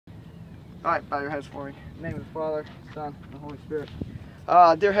All right, bow your heads for me. In the name of the Father, Son, and the Holy Spirit.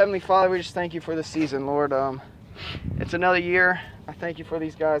 Dear Heavenly Father, we just thank you for this season, Lord. It's another year. I thank you for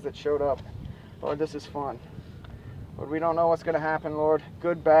these guys that showed up. Lord, this is fun. Lord, we don't know what's going to happen, Lord.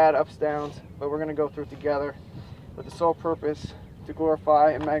 Good, bad, ups, downs, but we're going to go through it together with the sole purpose to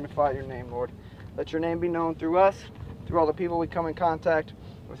glorify and magnify your name, Lord. Let your name be known through us, through all the people we come in contact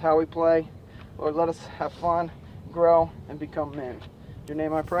with, how we play. Lord, let us have fun, grow, and become men. In your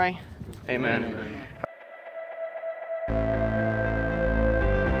name I pray. Amen. Amen.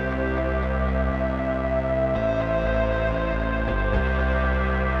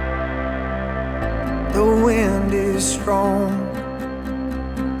 The wind is strong,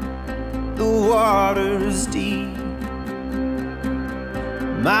 the water's deep.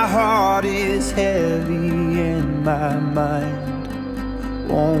 My heart is heavy and my mind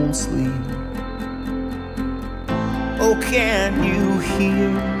won't sleep. Oh, can you hear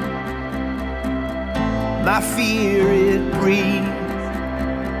my fear? It breathes.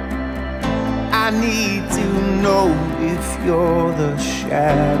 I need to know if you're the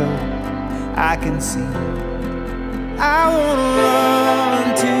shadow I can see. I wanna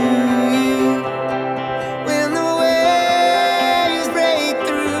run to you when the waves break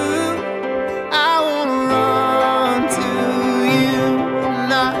through. I wanna run to you and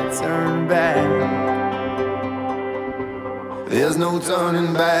not turn back. There's no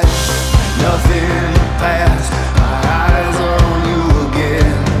turning back, nothing in the past. My eyes are on you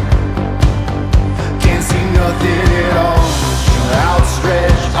again. Can't see nothing at all. Your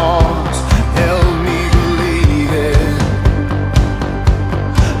outstretched arms help me believe it.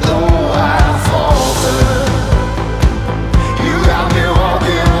 Though I falter, you got me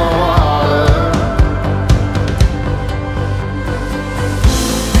walking on water.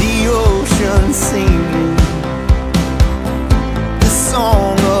 The ocean singing the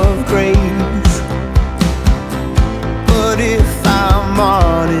song of grace. But if I'm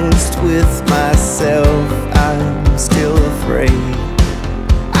honest with myself, I'm still afraid.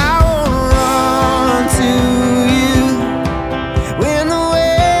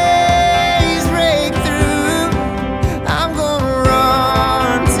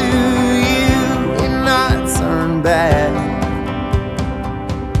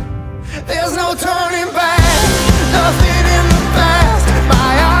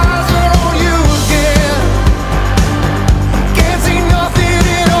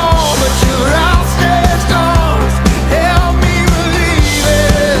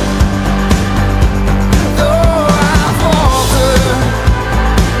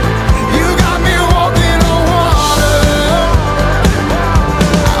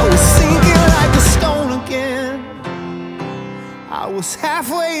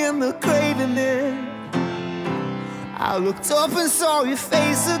 Halfway in the grave and then I looked up and saw your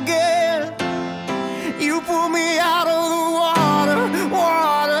face again. You pulled me out of the water,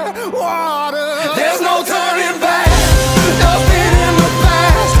 water, water. There's no turning back, nothing in the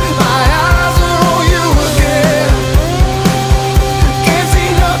past. My eyes are on you again. Can't see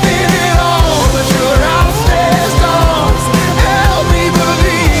nothing at all but your outstretched arms help me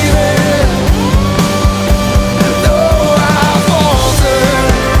believe it. Though I falter,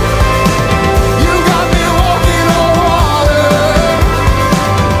 you got me walking on water.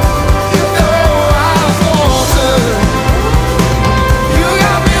 Though I falter,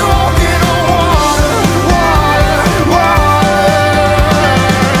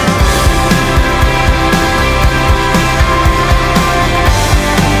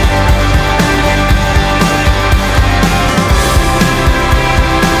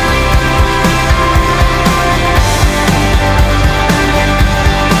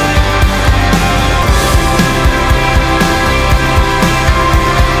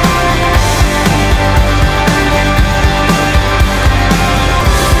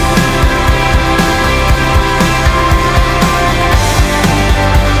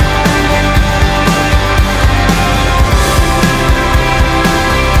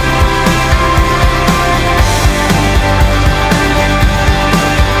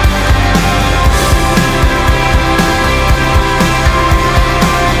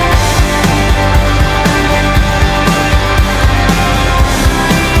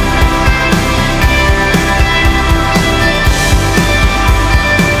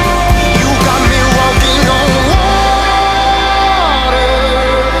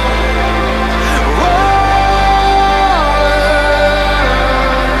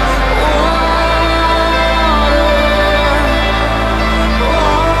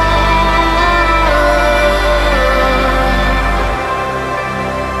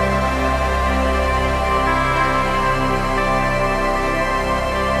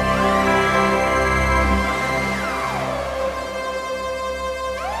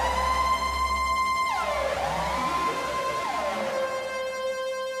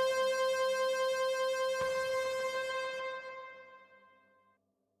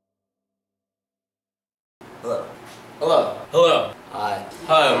 Hello. Hello. Hi.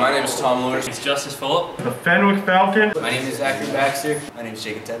 Hi, my name is Tom Lewis. It's Justice Phillip. The Fenwick Falcons. My name is Zachary Baxter. My name is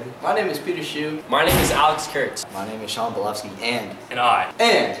Jacob Tebby. My name is Peter Shue. My name is Alex Kurtz. My name is Sean Belofsky, and I.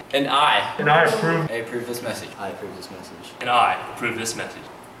 And I approve. I approve this message. I approve this message. I approve this message.